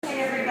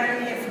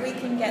everybody, if we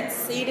can get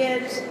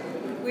seated.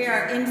 We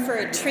are in for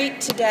a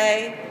treat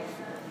today.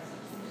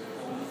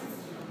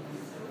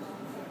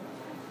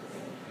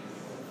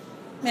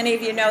 Many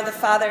of you know the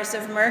Fathers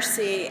of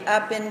Mercy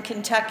up in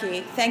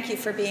Kentucky. Thank you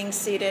for being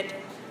seated.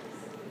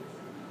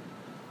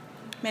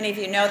 Many of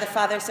you know the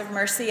Fathers of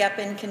Mercy up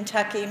in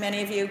Kentucky.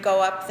 Many of you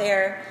go up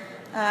there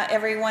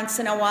every once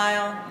in a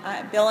while.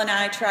 Bill and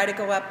I try to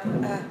go up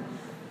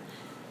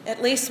at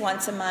least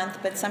once a month,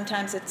 but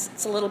sometimes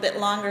it's a little bit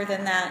longer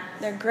than that.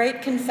 They're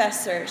great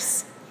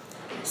confessors.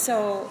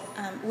 So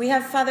we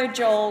have Father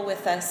Joel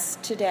with us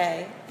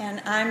today,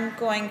 and I'm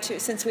going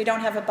to, since we don't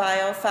have a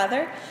bio,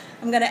 Father,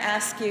 I'm going to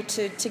ask you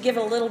to give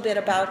a little bit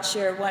about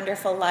your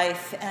wonderful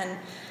life. And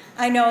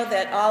I know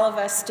that all of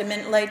us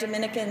lay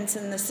Dominicans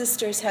and the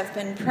sisters have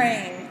been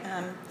praying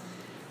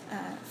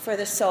for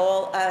the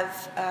soul of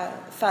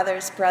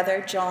Father's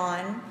brother,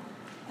 John,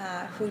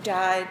 who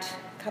died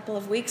a couple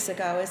of weeks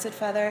ago. Is it,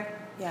 Father?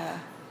 Yeah,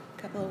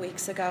 a couple of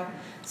weeks ago.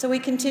 So we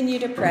continue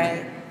to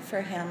pray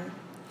for him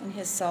and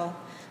his soul.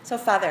 So,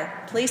 Father,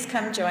 please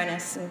come join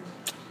us and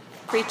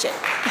preach it.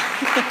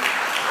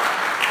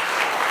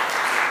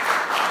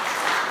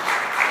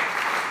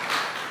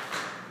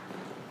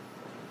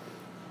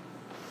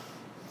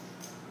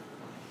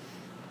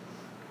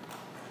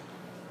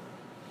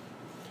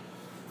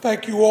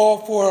 Thank you all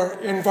for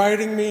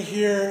inviting me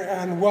here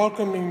and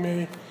welcoming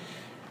me.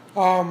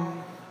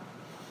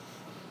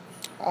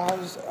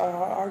 As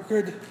our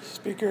good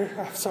speaker,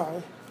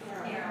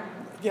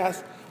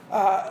 yes,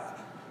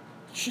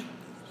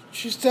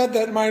 she said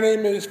that my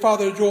name is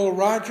Father Joel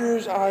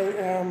Rogers. I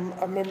am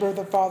a member of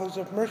the Fathers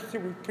of Mercy.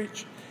 We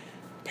preach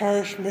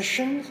parish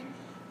missions,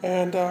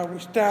 and we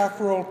staff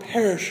rural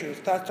parishes.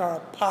 That's our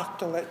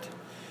apostolate.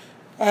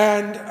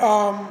 And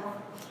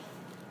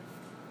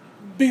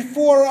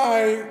before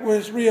I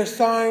was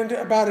reassigned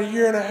about a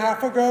year and a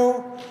half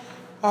ago,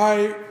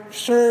 I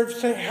served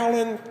St.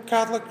 Helen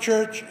Catholic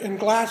Church in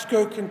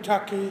Glasgow,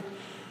 Kentucky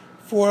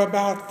for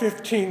about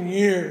 15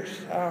 years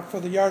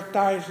for the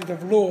Archdiocese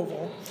of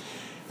Louisville.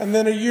 And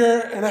then a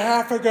year and a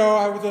half ago,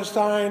 I was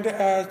assigned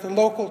as the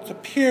local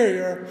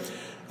superior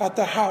at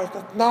the house.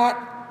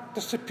 Not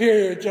the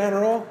superior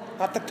general,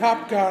 not the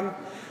top gun.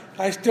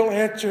 I still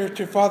answer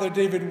to Father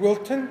David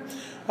Wilton,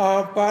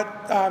 but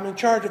I'm in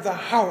charge of the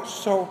house.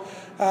 So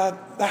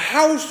the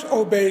house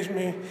obeys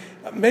me.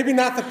 Maybe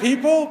not the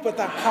people, but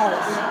the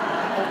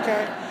house,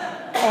 okay?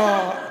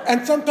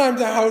 And sometimes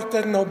the house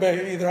doesn't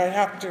obey either. I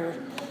have to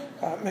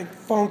make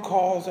phone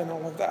calls and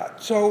all of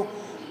that. So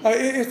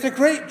it's a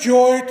great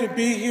joy to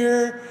be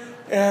here.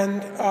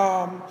 And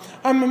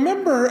I'm a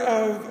member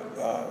of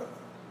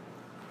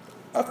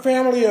a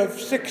family of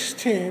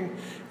 16,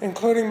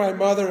 including my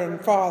mother and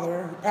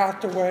father, who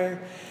passed away.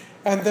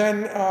 And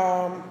then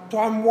so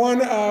I'm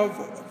one of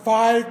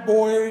 5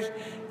 boys,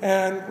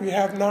 and we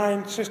have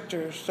 9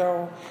 sisters.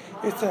 So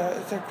it's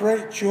a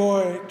great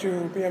joy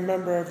to be a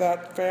member of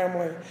that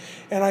family.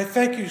 And I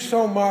thank you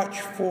so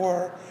much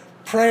for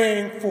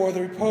praying for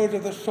the repose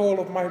of the soul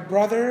of my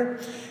brother,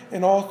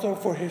 and also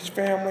for his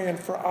family and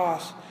for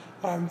us.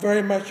 I'm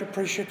very much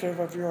appreciative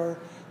of your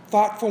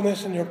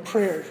thoughtfulness and your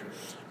prayers.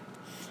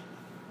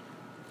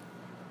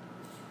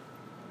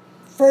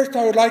 First,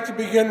 I would like to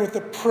begin with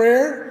a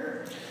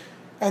prayer,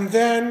 and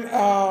then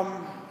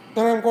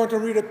I'm going to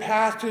read a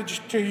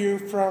passage to you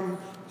from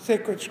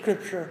Sacred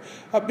Scripture.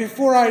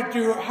 Before I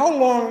do, how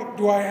long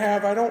do I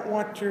have? I don't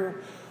want to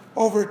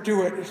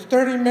overdo it. Is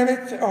 30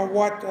 minutes or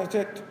what is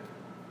it?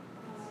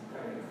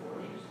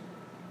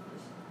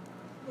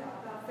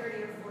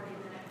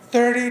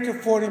 30 to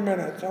 40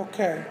 minutes.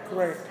 Okay,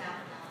 great.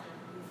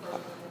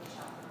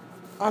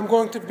 I'm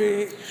going to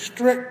be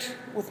strict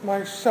with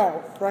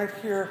myself right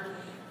here.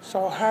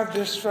 So I'll have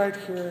this right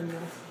here.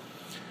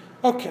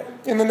 Okay.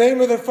 In the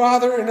name of the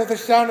Father, and of the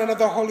Son, and of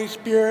the Holy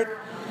Spirit.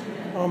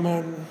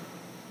 Amen.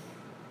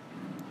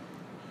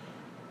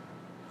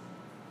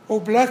 O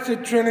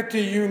blessed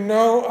Trinity, you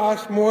know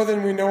us more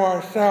than we know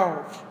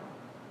ourselves.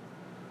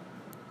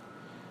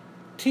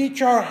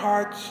 Teach our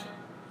hearts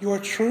your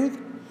truth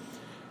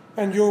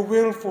and your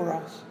will for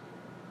us.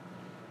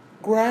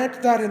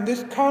 Grant that in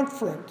this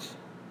conference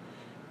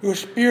your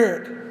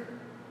Spirit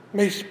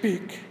may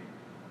speak,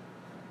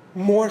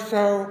 more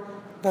so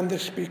than the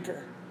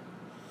speaker.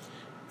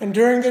 And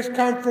during this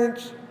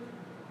conference,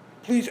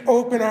 please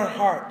open our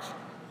hearts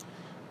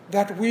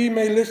that we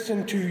may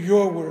listen to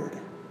your word.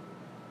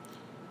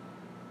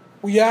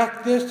 We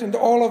ask this in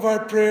all of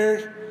our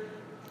prayers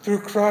through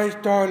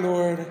Christ our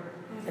Lord.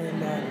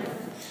 Amen.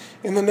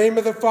 In the name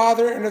of the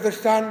Father, and of the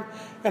Son,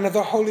 and of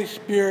the Holy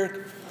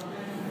Spirit.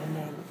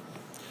 Amen.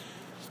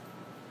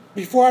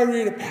 Before I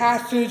read a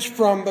passage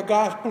from the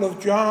Gospel of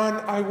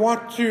John, I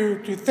want to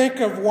think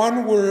of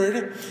one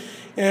word,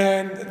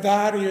 and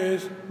that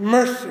is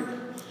mercy.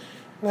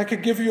 And I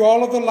could give you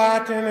all of the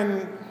Latin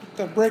and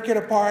to break it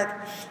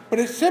apart, but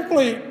it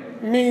simply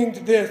means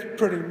this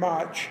pretty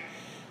much.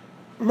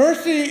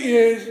 Mercy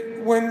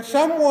is when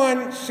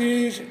someone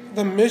sees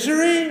the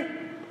misery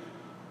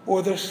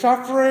or the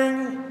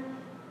suffering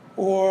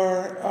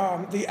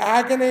or the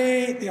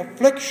agony, the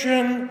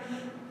affliction,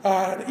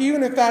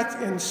 even if that's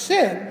in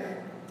sin,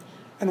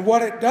 and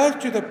what it does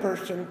to the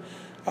person,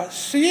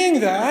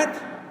 seeing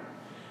that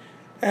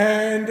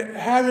and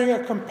having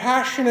a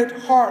compassionate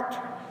heart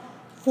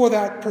for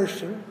that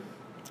person.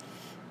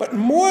 But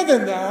more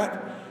than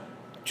that,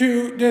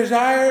 to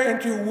desire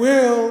and to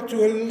will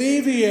to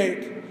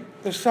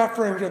alleviate the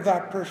sufferings of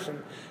that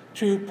person,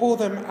 to pull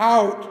them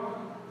out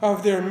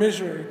of their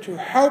misery, to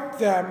help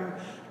them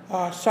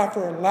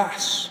suffer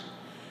less,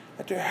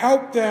 and to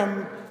help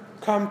them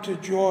come to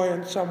joy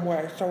in some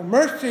way. So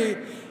mercy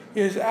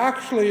is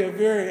actually a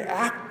very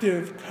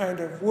active kind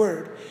of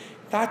word.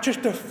 Not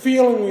just a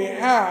feeling we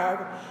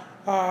have,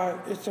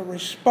 it's a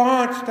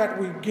response that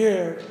we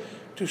give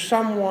to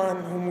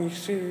someone whom we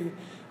see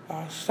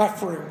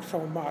suffering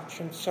so much.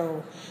 And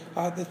so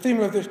the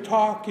theme of this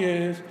talk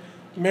is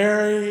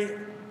Mary,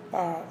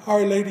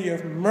 Our Lady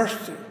of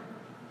Mercy.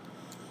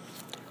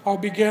 I'll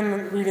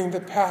begin reading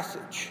the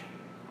passage.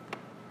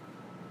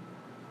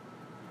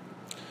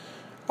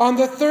 On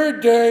the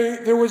third day,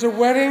 there was a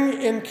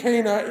wedding in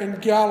Cana in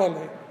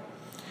Galilee,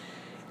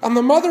 and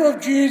the mother of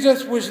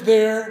Jesus was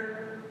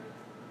there.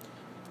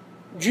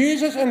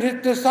 Jesus and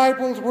his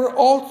disciples were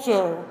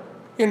also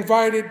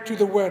invited to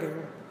the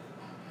wedding.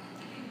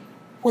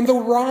 When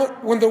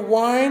the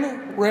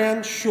wine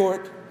ran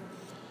short,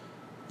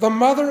 the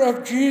mother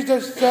of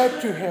Jesus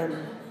said to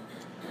him,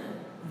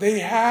 "They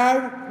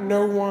have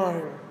no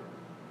wine."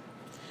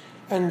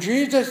 And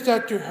Jesus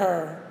said to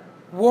her,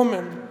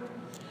 "Woman,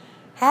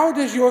 how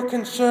does your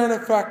concern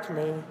affect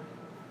me?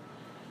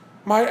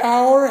 My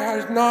hour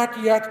has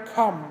not yet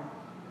come."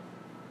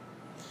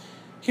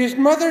 His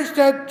mother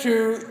said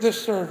to the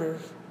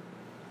servers,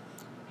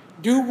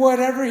 "Do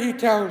whatever he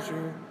tells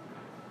you."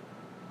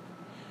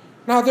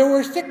 Now there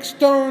were 6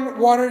 stone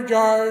water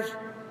jars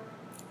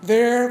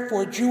there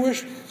for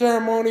Jewish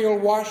ceremonial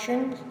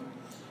washings,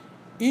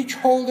 each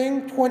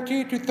holding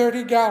 20 to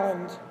 30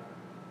 gallons.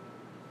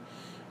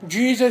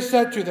 Jesus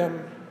said to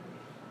them,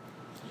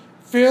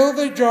 "Fill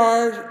the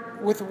jars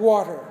with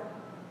water."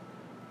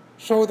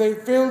 So they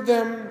filled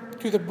them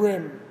to the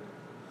brim.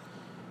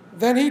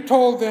 Then he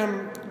told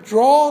them,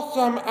 "Draw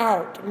some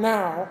out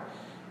now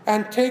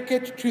and take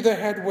it to the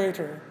head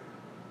waiter."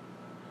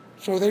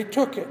 So they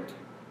took it.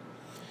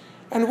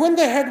 And when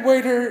the head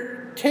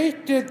waiter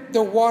tasted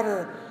the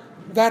water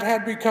that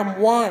had become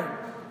wine,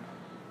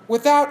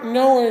 without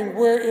knowing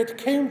where it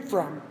came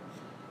from,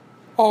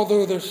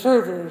 although the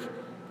servers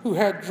who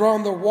had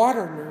drawn the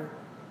water knew,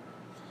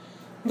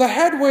 the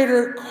head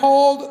waiter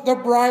called the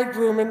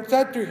bridegroom and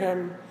said to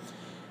him,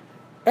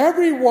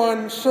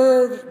 "Everyone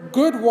serves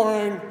good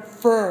wine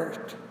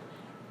first,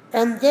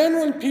 and then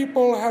when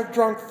people have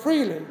drunk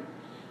freely,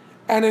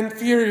 an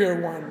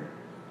inferior one.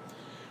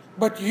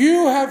 But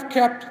you have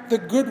kept the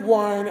good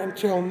wine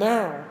until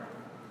now."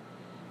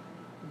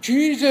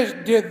 Jesus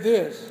did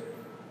this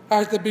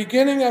as the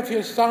beginning of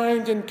his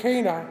signs in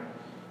Cana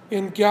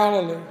in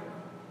Galilee,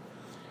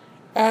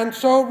 and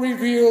so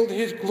revealed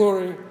his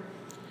glory,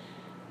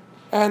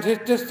 and his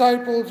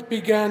disciples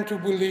began to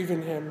believe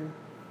in him.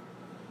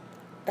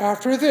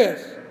 After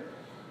this,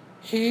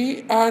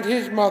 he and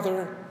his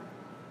mother,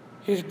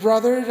 his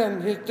brothers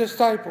and his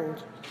disciples,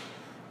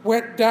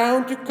 went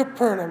down to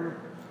Capernaum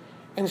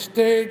and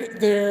stayed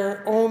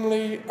there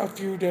only a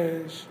few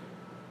days.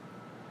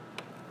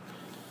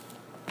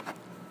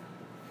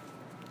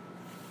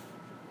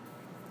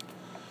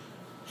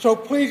 So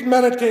please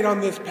meditate on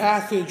this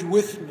passage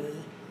with me.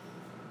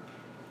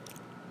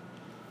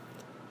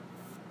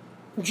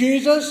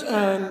 Jesus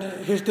and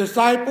his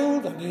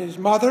disciples and his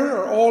mother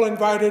are all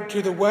invited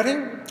to the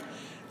wedding.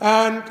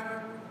 And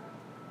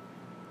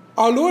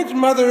our Lord's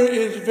mother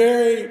is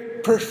very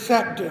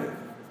perceptive.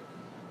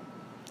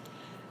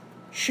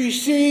 She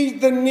sees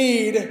the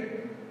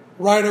need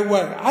right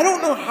away. I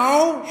don't know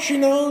how she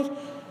knows.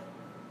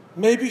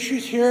 Maybe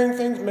she's hearing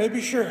things.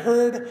 Maybe she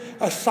heard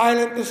a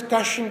silent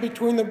discussion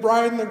between the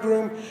bride and the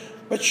groom.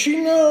 But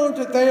she knows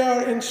that they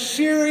are in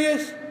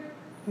serious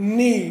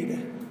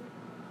need.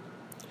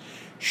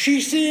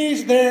 She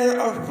sees their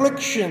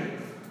affliction.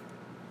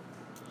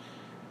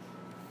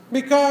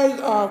 Because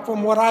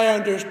from what I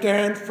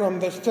understand from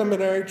the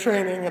seminary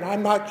training, and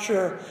I'm not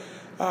sure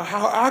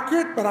how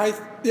accurate, but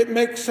it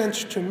makes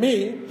sense to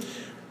me.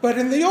 But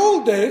in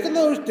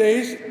those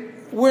days,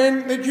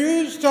 when the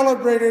Jews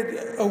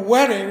celebrated a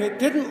wedding, it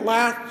didn't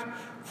last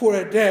for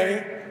a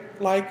day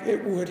like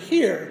it would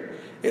here.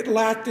 It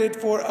lasted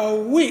for a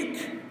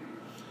week.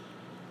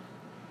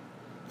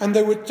 And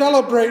they would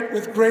celebrate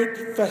with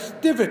great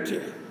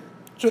festivity.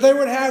 So they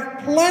would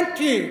have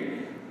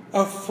plenty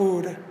of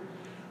food,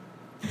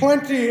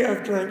 plenty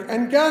of drink.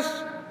 And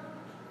guess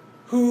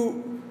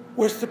who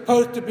was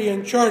supposed to be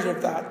in charge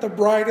of that? The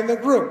bride and the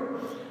groom.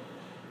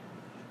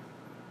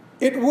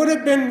 It would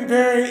have been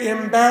very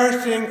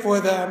embarrassing for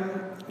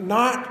them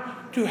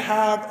not to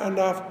have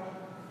enough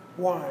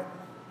wine.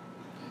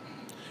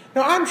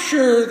 Now, I'm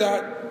sure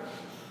that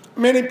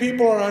many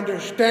people are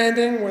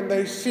understanding when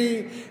they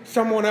see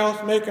someone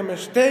else make a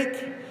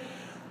mistake.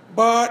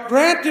 But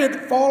granted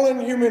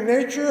fallen human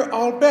nature,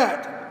 I'll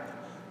bet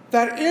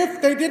that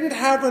if they didn't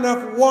have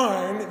enough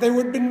wine, they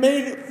would have been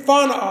made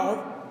fun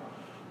of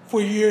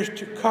for years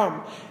to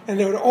come. And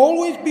there would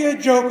always be a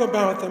joke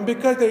about them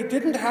because they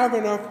didn't have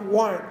enough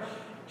wine.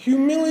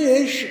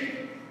 Humiliation.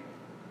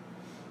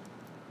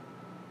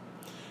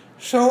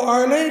 So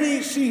Our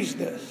Lady sees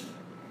this.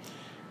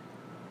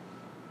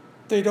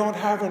 They don't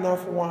have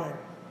enough wine.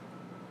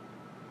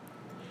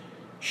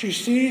 She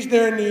sees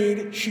their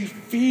need. She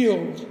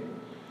feels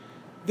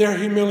their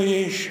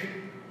humiliation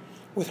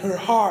with her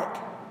heart.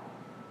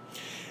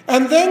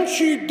 And then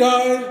she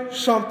does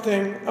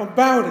something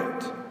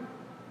about it.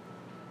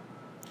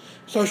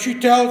 So she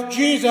tells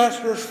Jesus,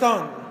 her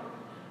son,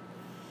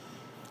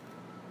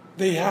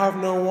 they have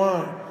no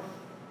wine.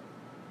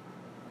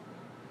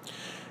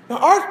 Now,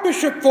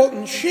 Archbishop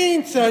Fulton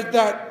Sheen says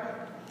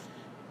that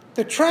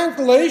the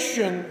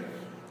translation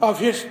of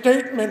his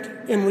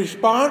statement in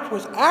response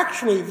was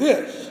actually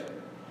this: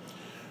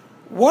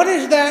 what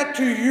is that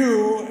to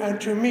you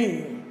and to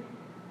me?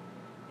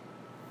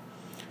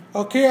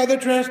 Okay, other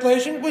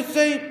translations would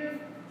say,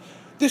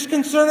 this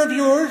concern of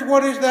yours,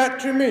 what is that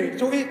to me?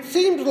 So it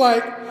seems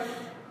like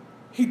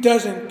he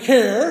doesn't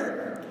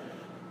care,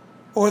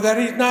 or that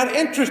he's not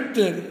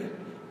interested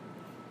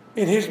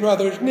in his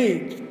mother's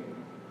needs.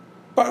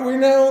 But we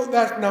know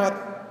that's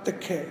not the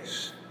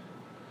case.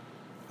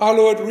 Our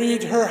Lord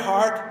reads her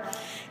heart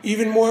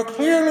even more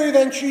clearly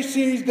than she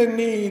sees the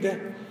need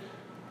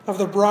of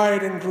the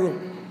bride and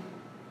groom.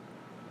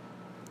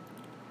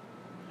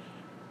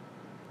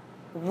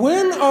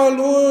 When our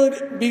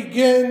Lord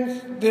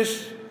begins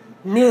this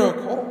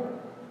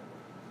miracle,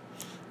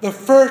 the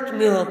first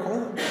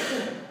miracle,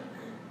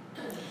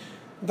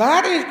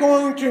 that is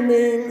going to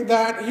mean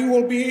that he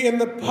will be in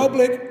the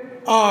public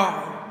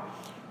eye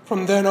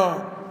from then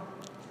on.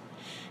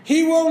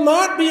 He will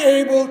not be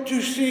able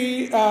to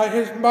see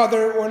his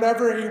mother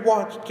whenever he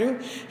wants to.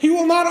 He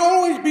will not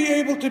always be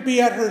able to be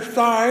at her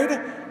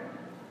side.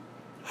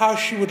 How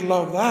she would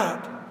love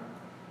that.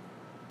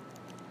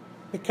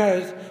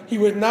 Because he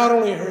was not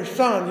only her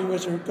son, he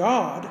was her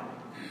God.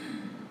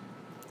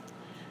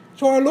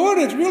 So our Lord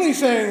is really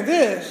saying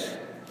this: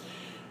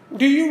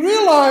 do you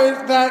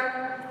realize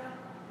that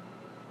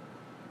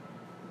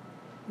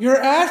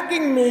you're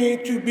asking me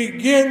to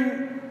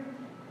begin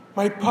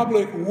my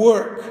public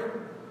work?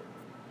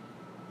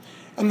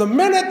 And the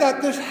minute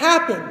that this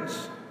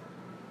happens,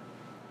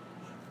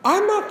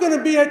 I'm not going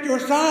to be at your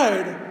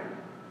side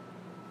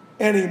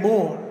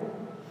anymore.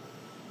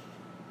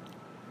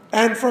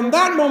 And from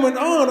that moment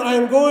on, I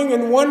am going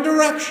in one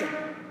direction,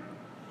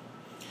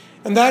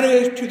 and that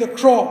is to the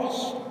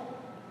cross.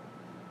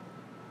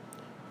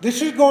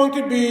 This is going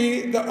to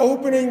be the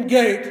opening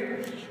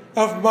gate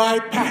of my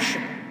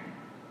passion.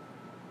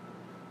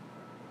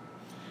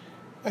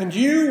 And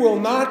you will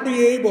not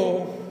be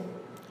able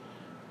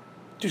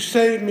to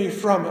save me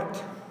from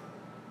it.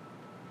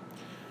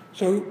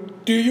 So,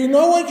 do you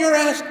know what you're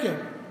asking?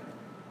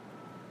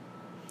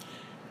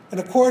 And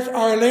of course,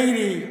 Our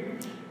Lady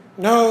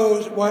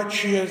knows what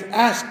she is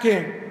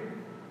asking.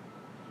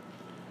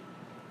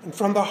 And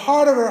from the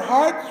heart of her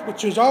heart,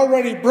 which is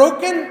already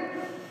broken,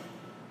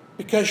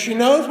 because she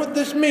knows what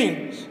this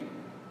means,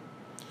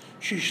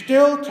 she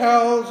still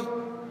tells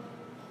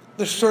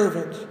the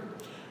servant,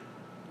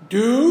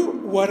 do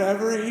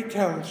whatever he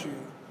tells you.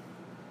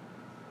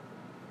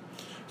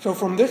 So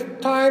from this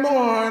time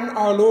on,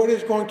 our Lord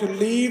is going to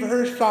leave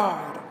her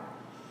side.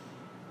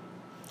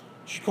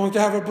 She's going to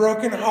have a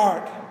broken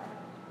heart.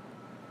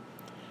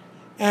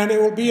 And it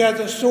will be as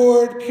a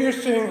sword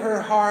piercing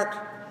her heart,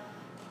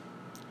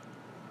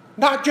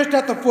 not just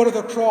at the foot of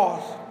the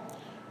cross,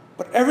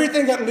 but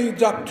everything that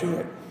leads up to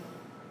it.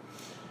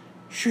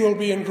 She will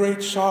be in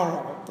great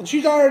sorrow. And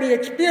she's already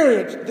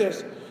experienced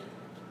this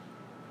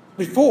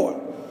before.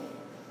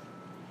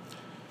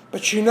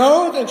 But she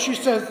knows, and she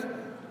says,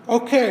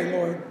 okay,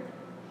 Lord,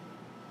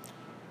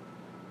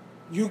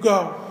 you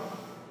go.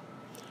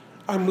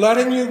 I'm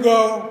letting you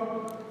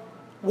go.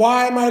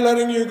 Why am I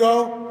letting you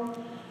go?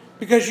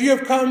 Because you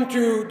have come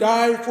to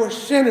die for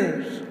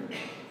sinners.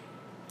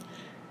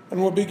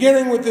 And we're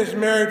beginning with this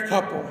married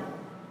couple.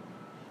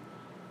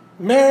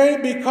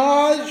 Mary,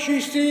 because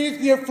she sees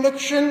the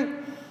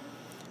affliction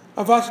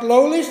of us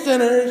lowly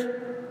sinners,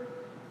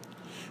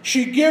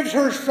 she gives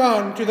her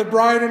son to the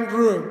bride and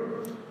groom.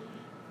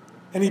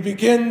 And he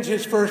begins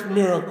his first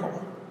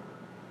miracle.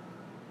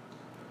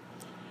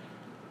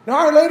 Now,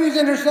 Our Lady's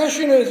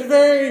intercession is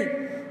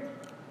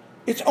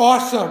it's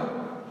awesome.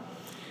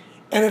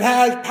 And it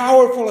has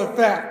powerful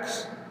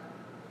effects.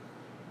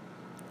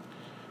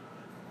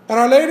 At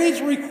Our Lady's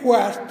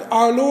request,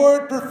 our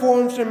Lord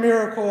performs a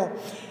miracle.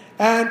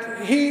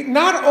 And he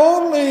not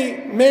only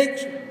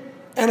makes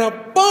an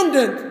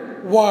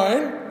abundant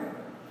wine,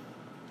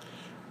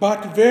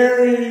 but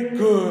very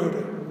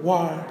good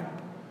wine.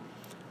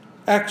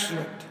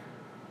 Excellent.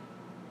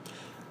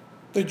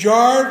 The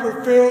jars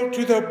were filled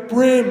to the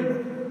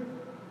brim.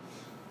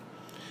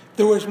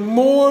 There was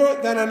more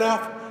than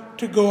enough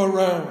to go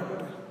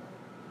around.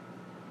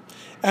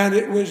 And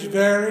it was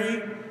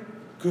very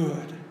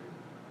good.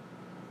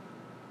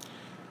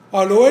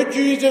 Our Lord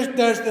Jesus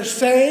does the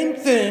same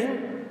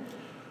thing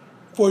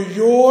for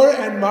your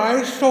and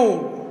my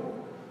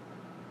soul.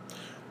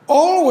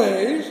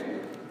 Always,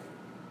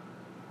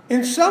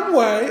 in some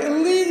way,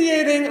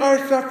 alleviating our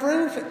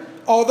sufferings.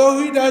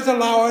 Although he does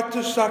allow us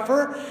to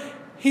suffer,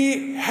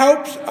 he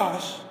helps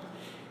us.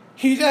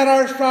 He's at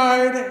our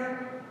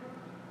side,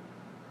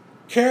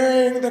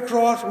 carrying the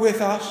cross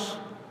with us,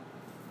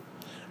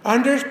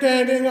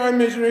 understanding our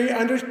misery,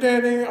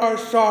 understanding our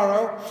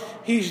sorrow.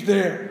 He's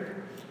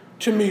there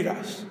to meet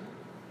us.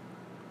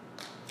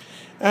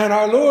 And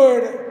our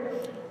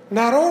Lord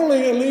not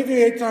only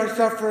alleviates our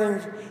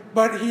sufferings,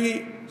 but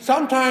he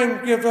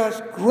sometimes gives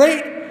us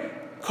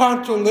great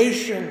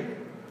consolation.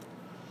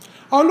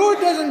 Our Lord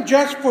doesn't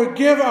just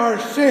forgive our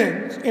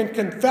sins in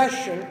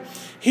confession.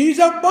 He's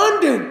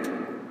abundant.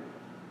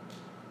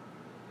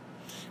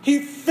 He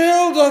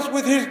fills us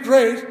with his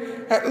grace,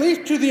 at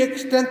least to the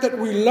extent that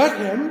we let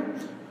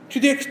him, to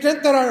the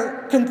extent that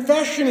our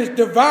confession is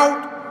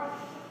devout.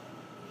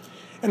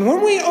 And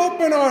when we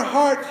open our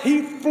hearts,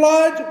 he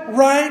floods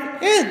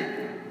right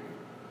in.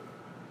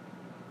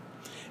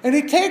 And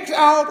he takes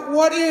out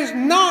what is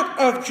not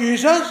of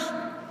Jesus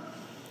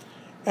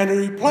and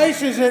he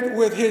replaces it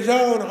with his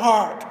own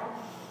heart.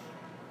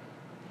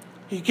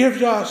 He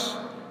gives us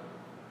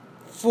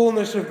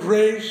fullness of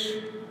grace.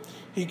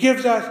 He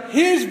gives us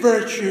his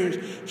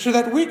virtues so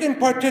that we can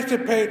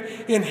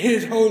participate in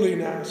his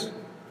holiness.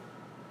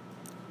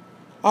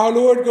 Our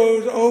Lord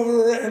goes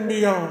over and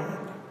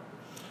beyond,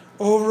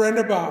 over and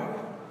above.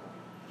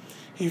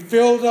 He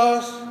fills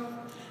us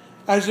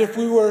as if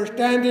we were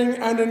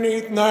standing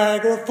underneath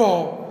Niagara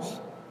Falls.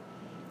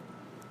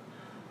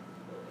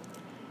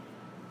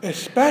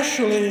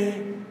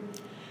 Especially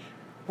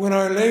when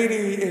Our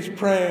Lady is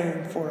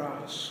praying for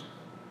us.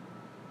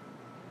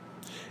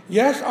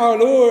 Yes, our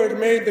Lord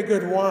made the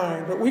good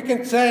wine, but we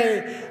can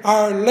say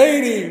Our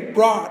Lady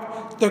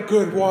brought the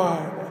good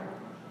wine.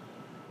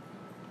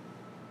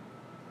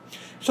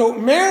 So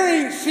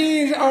Mary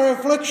sees our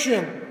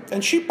affliction,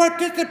 and she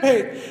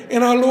participates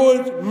in our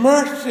Lord's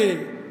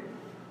mercy.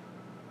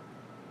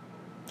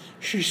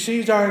 She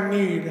sees our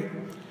need,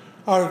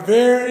 our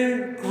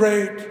very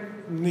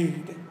great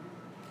need.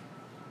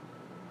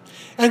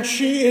 And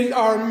she is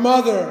our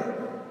mother.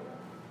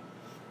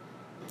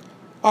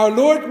 Our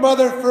Lord's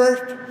mother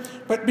first,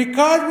 but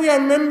because we are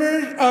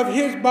members of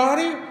his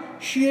body,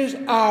 she is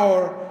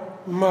our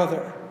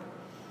mother.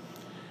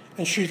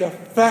 And she's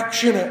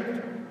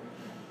affectionate.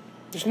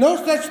 There's no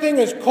such thing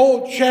as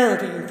cold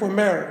charity for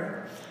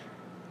Mary.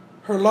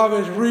 Her love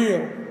is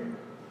real.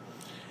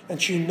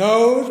 And she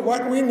knows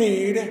what we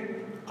need.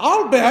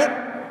 I'll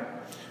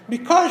bet,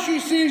 because she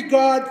sees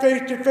God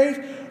face to face,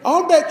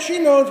 I'll bet she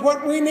knows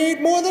what we need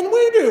more than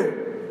we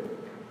do.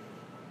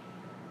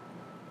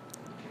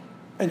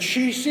 And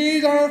she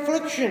sees our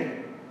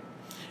affliction.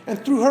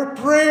 And through her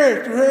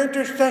prayer, through her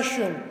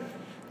intercession,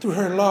 through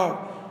her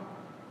love,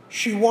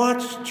 she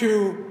wants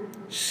to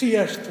see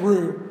us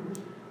through,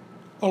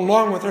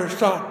 along with her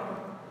Son,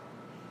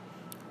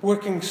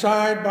 working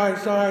side by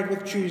side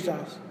with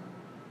Jesus,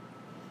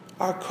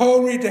 our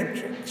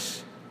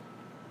co-redemptrix.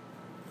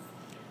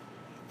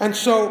 And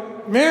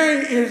so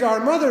Mary is our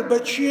mother,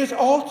 but she is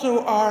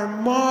also our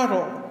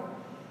model.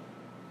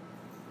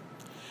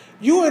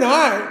 You and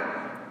I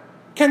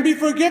can be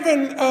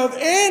forgiven of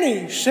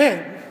any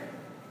sin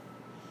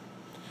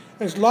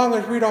as long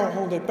as we don't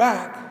hold it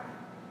back.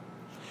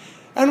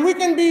 And we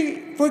can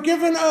be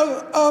forgiven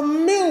of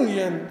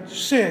 1,000,000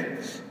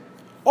 sins,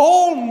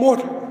 all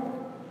mortal.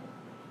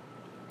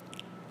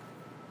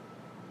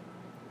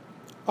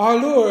 Our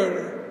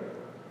Lord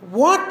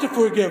wants to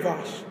forgive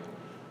us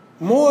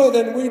more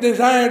than we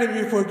desire to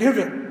be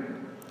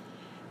forgiven.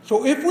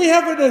 So if we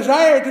have a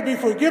desire to be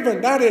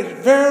forgiven, that is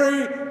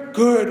very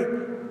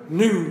good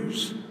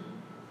news.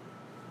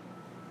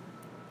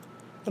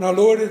 And our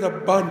Lord is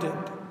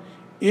abundant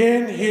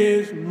in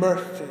his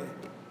mercy.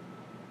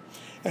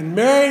 And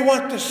Mary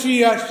wants to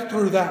see us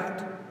through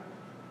that.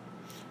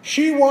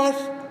 She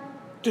wants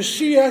to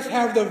see us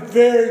have the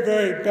very,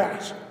 very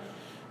best,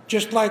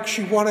 just like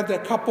she wanted the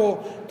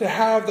couple to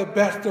have the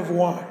best of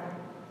wine.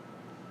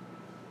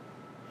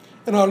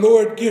 And our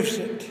Lord gives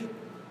it.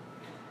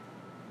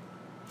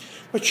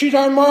 But she's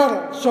our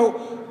model.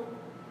 So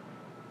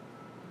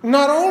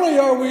not only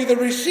are we the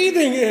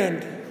receiving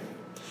end,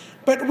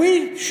 but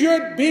we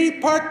should be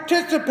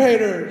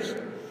participators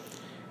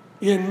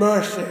in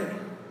mercy.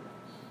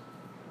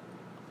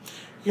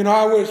 You know,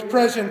 I was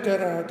present at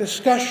a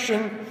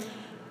discussion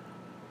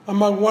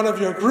among one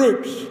of your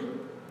groups,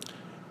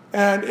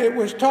 and it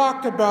was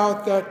talked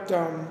about that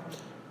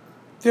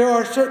there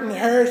are certain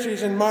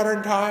heresies in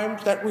modern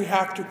times that we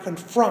have to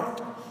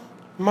confront.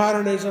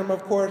 Modernism,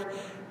 of course,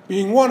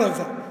 being one of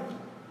them.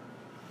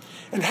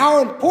 And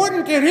how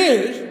important it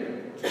is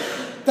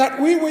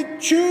that we would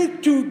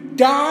choose to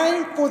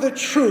die for the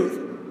truth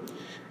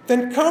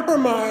than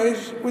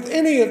compromise with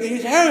any of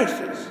these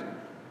heresies.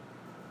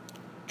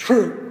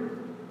 True.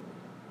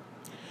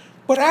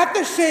 But at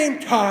the same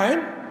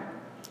time,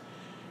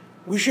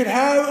 we should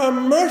have a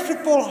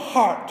merciful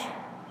heart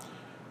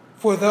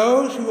for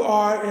those who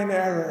are in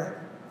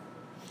error.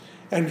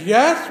 And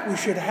yes, we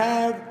should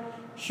have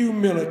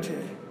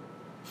humility,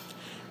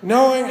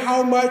 knowing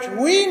how much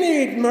we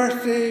need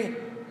mercy.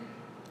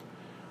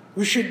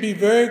 We should be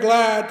very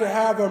glad to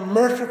have a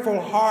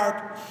merciful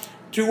heart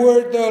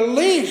toward the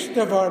least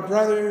of our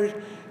brothers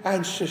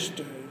and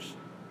sisters.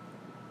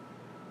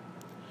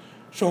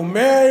 So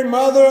Mary,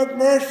 Mother of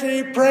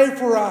Mercy, pray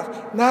for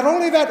us, not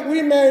only that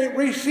we may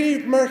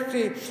receive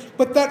mercy,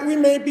 but that we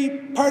may be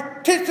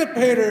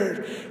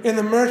participators in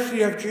the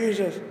mercy of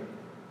Jesus.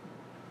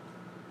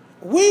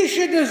 We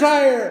should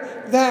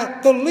desire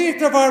that the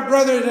least of our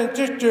brothers and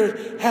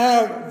sisters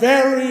have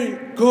very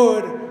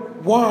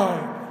good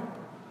wine.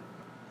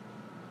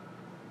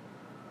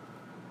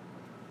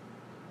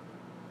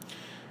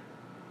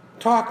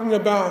 Talking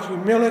about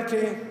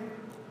humility,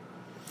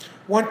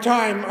 one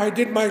time I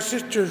did my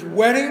sister's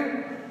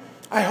wedding.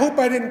 I hope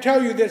I didn't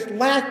tell you this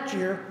last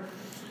year,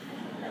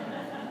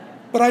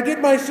 but I did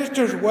my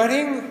sister's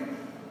wedding,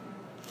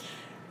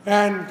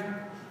 and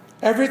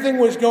everything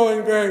was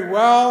going very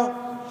well.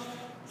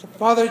 So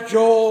Father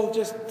Joel,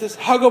 just this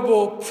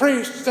huggable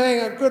priest,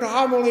 saying a good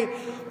homily.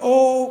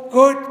 Oh,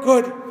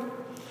 good.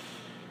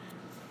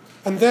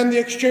 And then the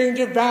exchange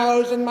of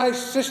vows, and my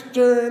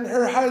sister and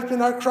her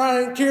husband are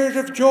crying tears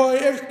of joy.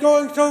 It's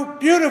going so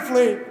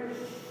beautifully.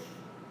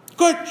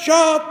 Good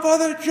job,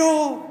 Father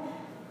Joel.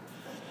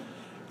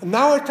 And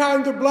now it's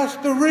time to bless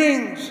the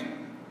rings.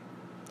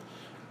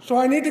 So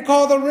I need to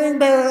call the ring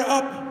bearer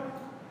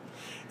up.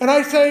 And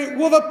I say,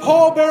 will the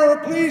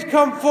pallbearer please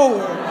come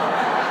forward?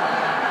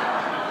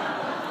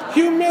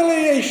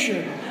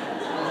 Humiliation.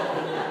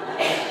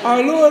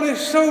 Our Lord is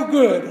so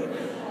good.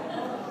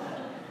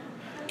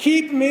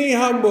 Keep me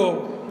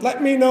humble.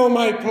 Let me know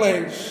my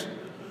place.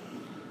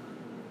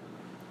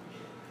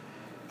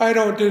 I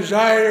don't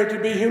desire to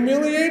be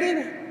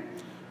humiliated.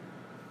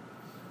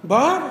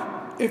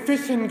 But if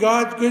it's in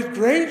God's good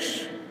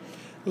grace,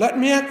 let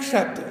me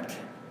accept it.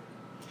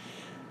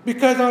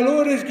 Because our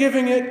Lord is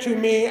giving it to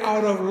me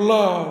out of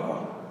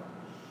love.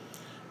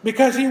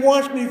 Because He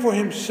wants me for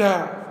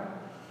Himself.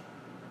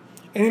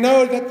 And He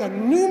knows that the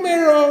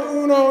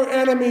numero uno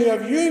enemy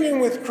of union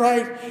with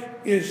Christ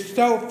is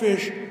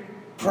selfish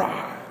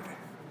pride.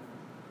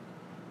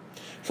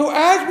 So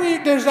as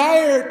we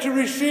desire to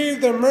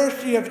receive the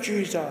mercy of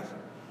Jesus,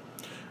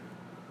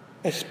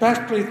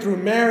 especially through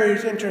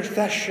Mary's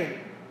intercession,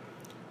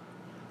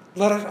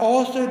 let us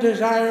also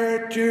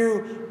desire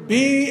to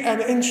be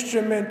an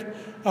instrument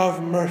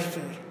of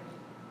mercy.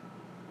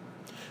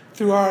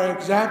 Through our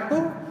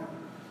example,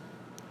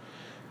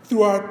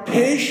 through our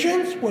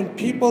patience when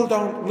people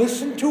don't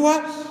listen to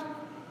us,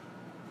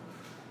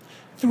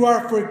 through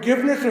our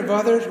forgiveness of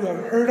others who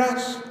have hurt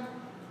us.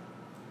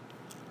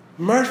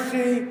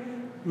 Mercy,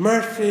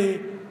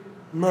 mercy,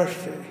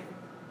 mercy.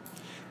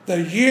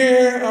 The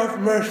year of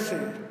mercy.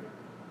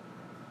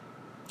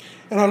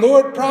 And our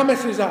Lord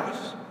promises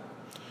us,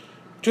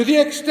 to the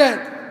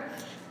extent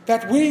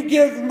that we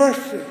give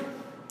mercy,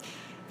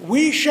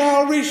 we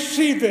shall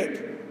receive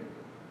it,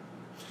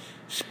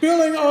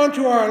 spilling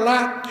onto our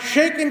lap,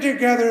 shaken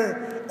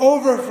together,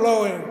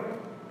 overflowing.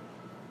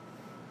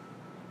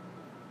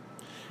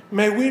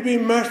 May we be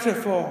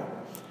merciful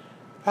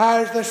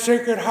as the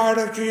Sacred Heart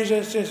of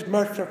Jesus is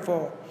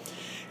merciful.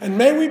 And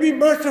may we be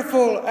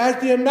merciful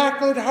as the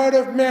Immaculate Heart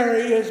of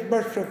Mary is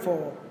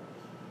merciful.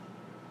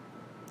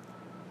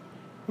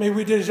 May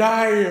we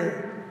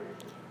desire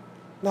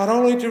not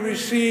only to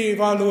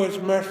receive our Lord's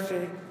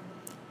mercy,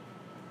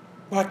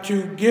 but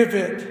to give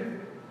it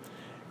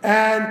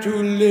and to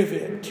live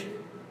it.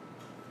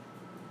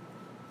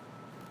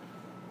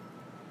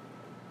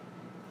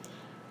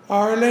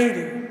 Our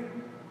Lady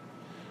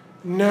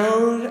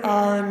knows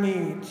our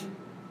needs.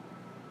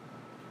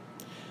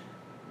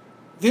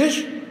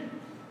 This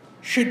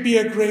should be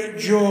a great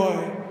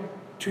joy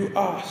to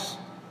us.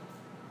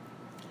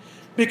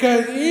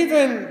 Because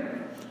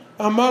even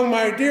among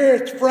my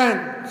dearest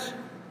friends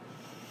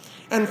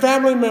and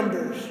family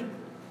members,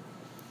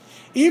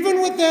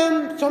 even with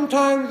them,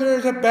 sometimes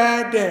there's a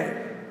bad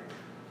day.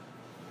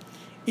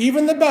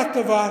 Even the best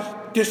of us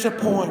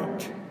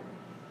disappoint.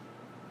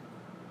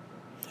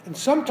 And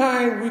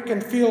sometimes we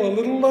can feel a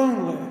little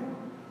lonely.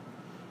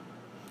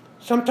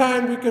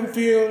 Sometimes we can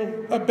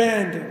feel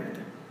abandoned.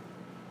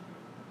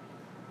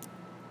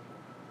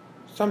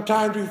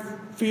 Sometimes we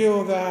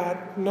feel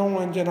that no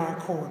one's in our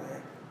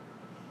corner.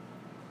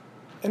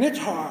 And it's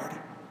hard.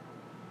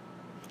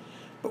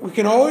 But we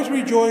can always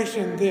rejoice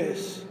in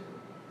this.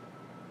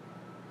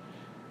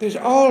 There's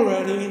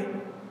already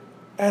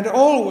and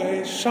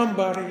always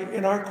somebody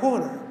in our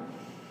corner.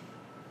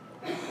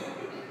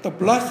 The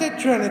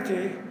Blessed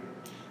Trinity,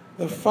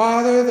 the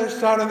Father, the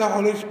Son, and the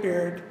Holy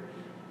Spirit,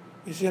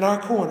 is in our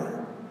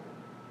corner.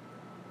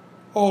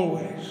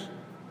 Always.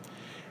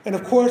 And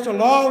of course,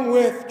 along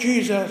with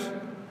Jesus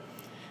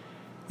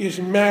is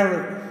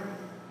Mary.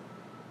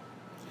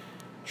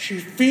 She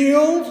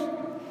feels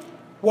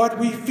what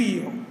we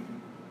feel.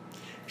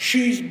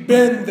 She's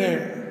been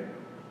there.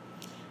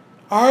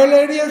 Our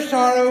Lady of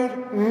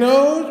Sorrows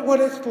knows what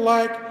it's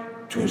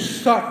like to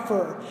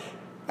suffer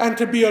and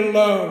to be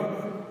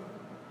alone.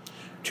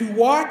 To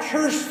watch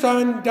her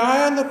son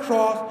die on the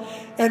cross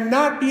and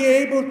not be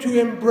able to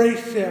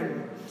embrace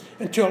him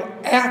until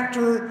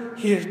after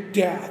his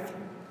death.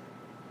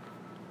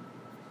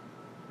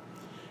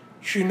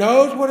 She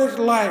knows what it's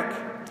like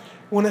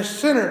when a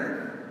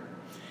sinner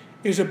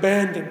is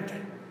abandoned.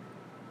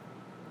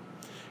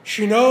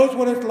 She knows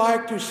what it's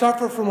like to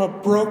suffer from a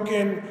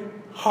broken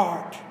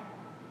heart.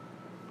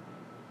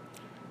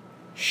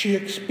 She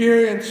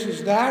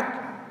experiences that,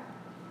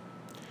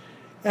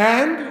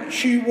 and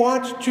she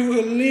wants to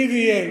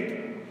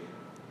alleviate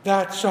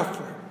that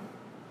suffering.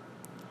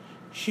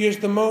 She is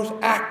the most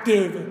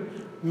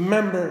active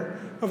member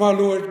of our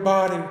Lord's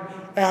body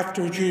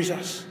after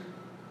Jesus.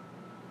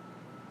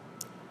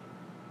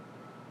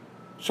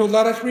 So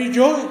let us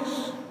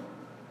rejoice,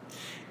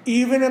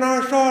 even in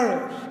our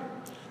sorrows.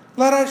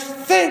 Let us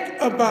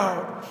think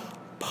about,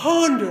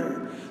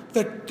 ponder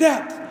the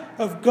depth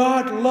of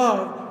God's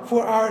love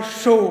for our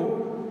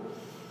soul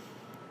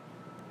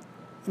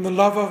and the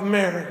love of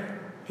Mary,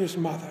 his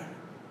mother.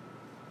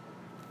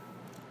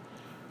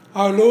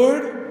 Our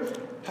Lord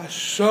has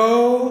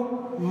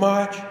so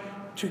much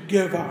to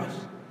give us,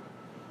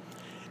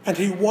 and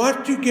he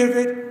wants to give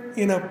it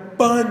in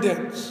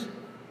abundance.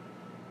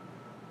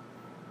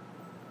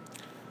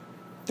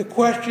 The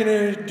question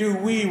is, do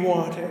we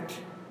want it?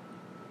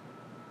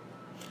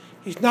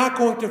 He's not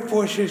going to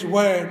force his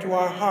way into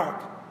our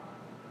heart.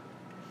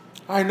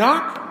 I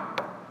knock,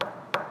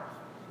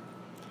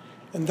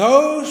 and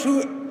those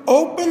who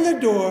open the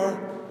door,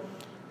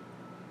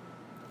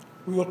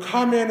 we will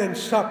come in and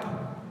sup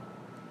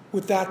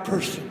with that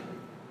person.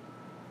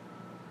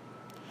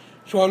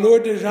 So our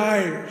Lord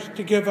desires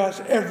to give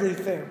us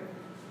everything.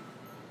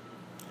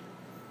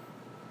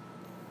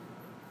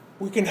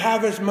 We can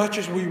have as much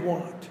as we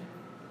want.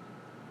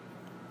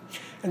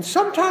 And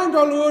sometimes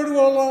our Lord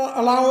will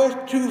allow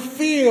us to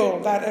feel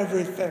that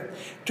everything,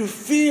 to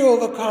feel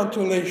the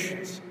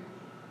consolations.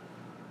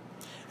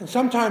 And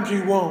sometimes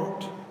he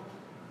won't.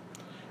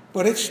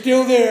 But it's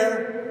still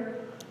there,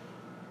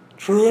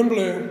 true and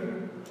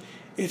blue.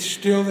 It's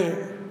still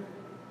there.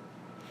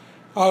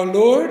 Our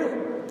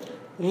Lord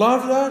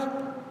loves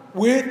us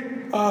with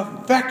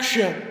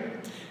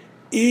affection,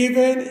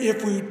 even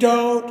if we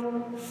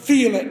don't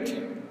feel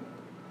it.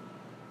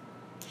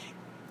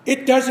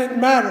 It doesn't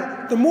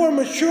matter. The more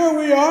mature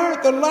we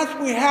are, the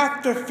less we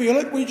have to feel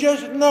it. We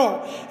just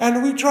know.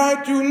 And we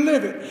try to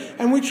live it.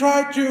 And we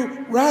try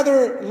to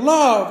rather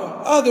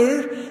love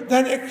others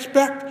than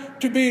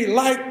expect to be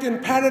liked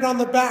and patted on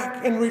the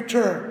back in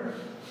return.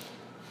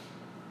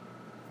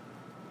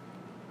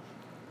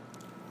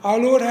 Our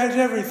Lord has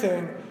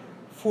everything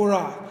for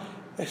us,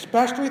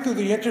 especially through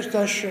the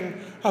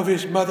intercession of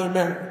his mother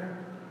Mary.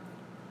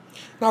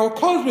 Now, I'll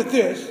close with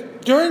this.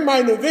 During my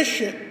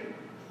novitiate,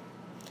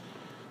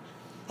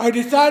 I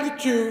decided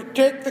to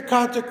take the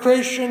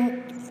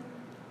consecration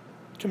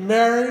to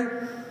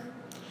Mary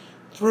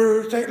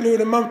through St. Louis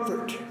de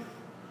Montfort.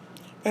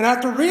 And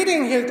after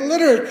reading his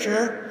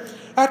literature,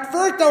 at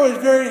first I was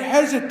very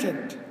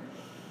hesitant.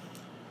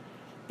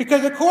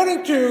 Because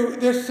according to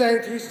this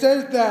saint, he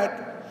says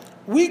that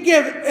we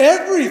give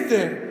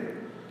everything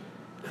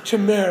to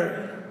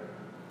Mary.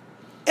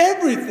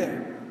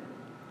 Everything.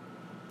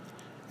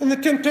 And the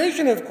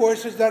temptation, of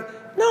course, is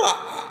that, no,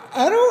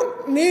 I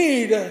don't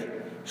need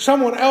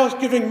someone else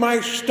giving my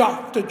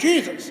stuff to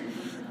Jesus.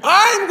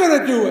 I'm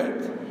going to do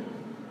it.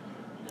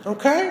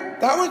 Okay?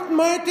 That was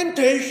my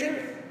temptation.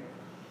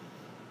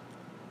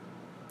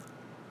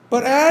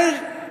 But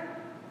as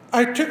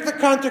I took the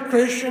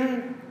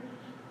consecration,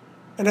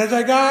 and as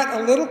I got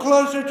a little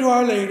closer to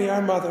Our Lady,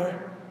 our mother,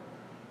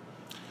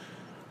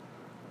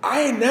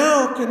 I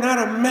now could not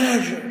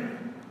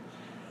imagine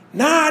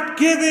not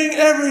giving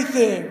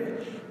everything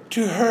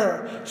to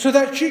her so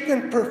that she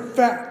can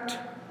perfect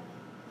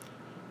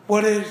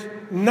what is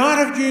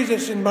not of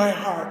Jesus in my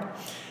heart.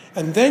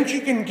 And then she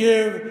can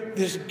give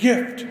this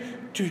gift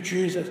to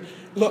Jesus.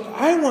 Look,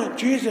 I want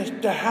Jesus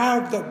to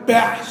have the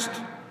best.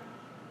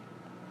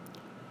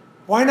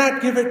 Why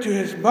not give it to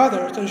his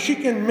mother so she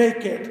can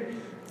make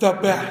it the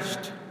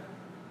best?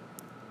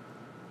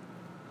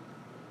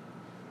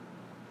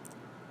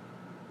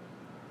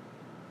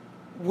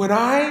 When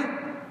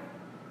I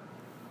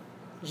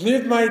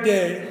live my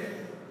day,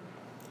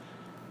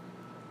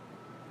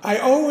 I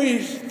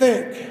always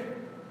think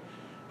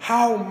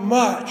how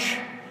much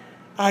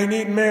I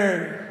need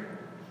Mary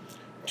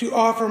to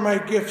offer my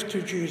gifts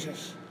to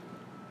Jesus.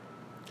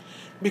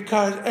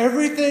 Because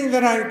everything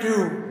that I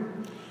do,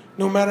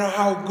 no matter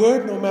how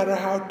good, no matter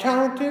how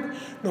talented,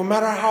 no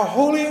matter how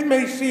holy it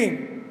may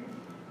seem,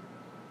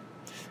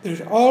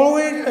 there's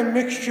always a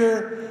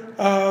mixture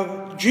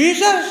of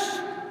Jesus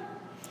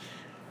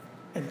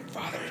and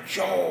Father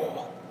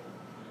Joel.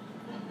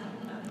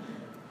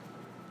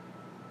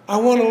 I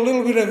want a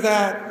little bit of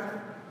that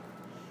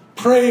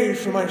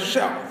praise for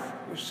myself,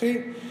 you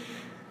see.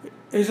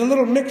 There's a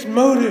little mixed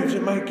motives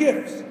in my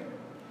gifts.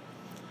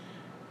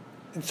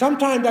 And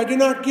sometimes I do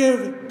not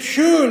give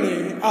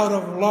purely out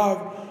of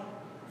love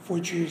for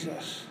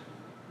Jesus.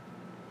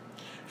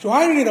 So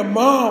I need a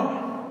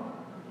mom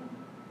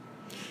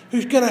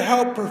who's going to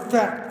help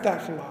perfect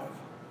that love.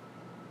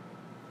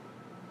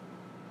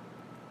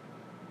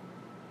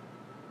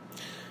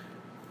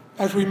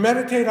 As we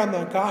meditate on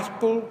the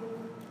gospel,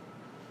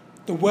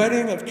 the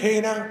wedding of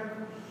Cana,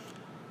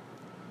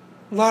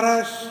 let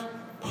us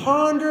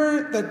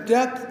ponder the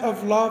depth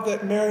of love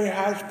that Mary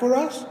has for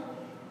us.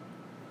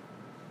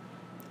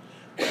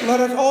 Let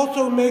us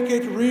also make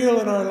it real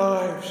in our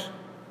lives.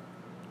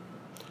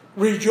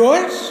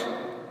 Rejoice,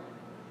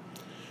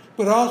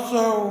 but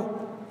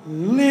also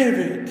live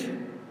it.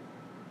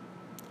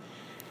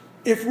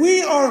 If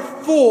we are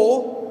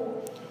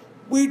full,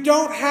 we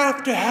don't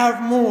have to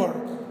have more.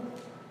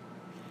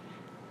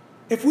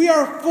 If we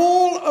are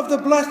full of the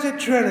Blessed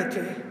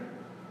Trinity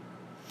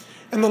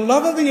and the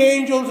love of the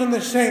angels and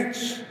the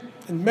saints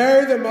and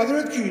Mary, the mother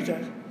of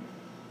Jesus,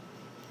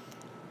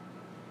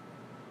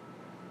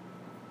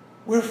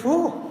 we're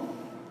full.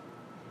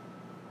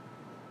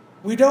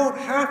 We don't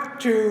have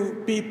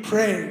to be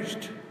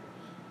praised.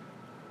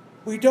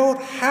 We don't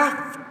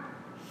have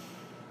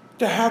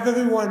to have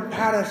everyone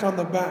pat us on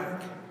the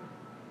back.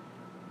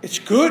 It's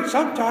good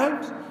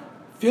sometimes,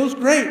 feels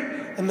great,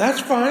 and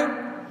that's fine.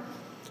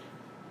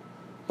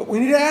 But we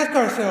need to ask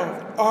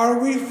ourselves, are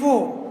we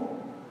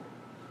full?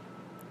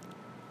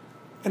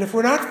 And if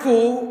we're not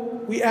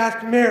full, we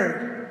ask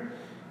Mary,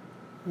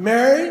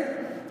 Mary,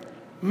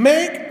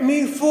 make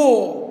me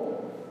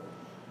full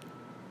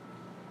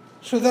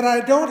so that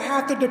I don't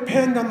have to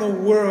depend on the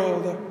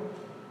world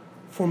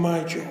for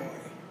my joy.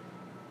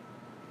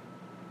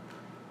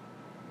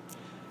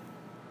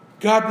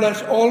 God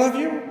bless all of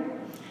you.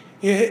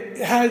 It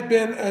has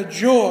been a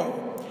joy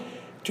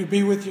to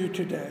be with you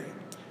today.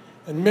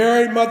 And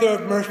Mary, Mother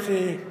of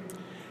Mercy,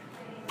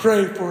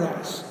 pray for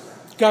us.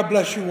 God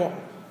bless you all.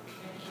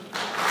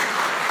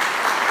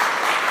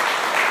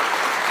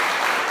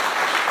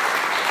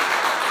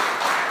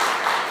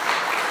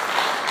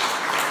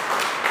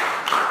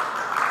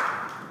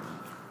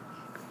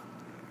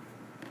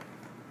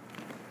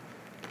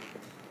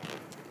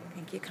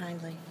 Thank you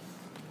kindly.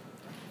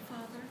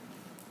 Father,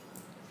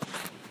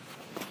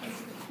 I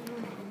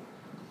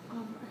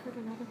heard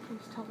another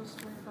priest tell the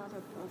story about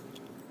a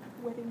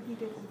wedding he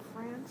did in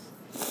France,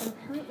 and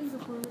apparently the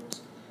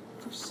words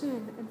for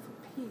sin and for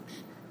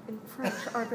peace in French are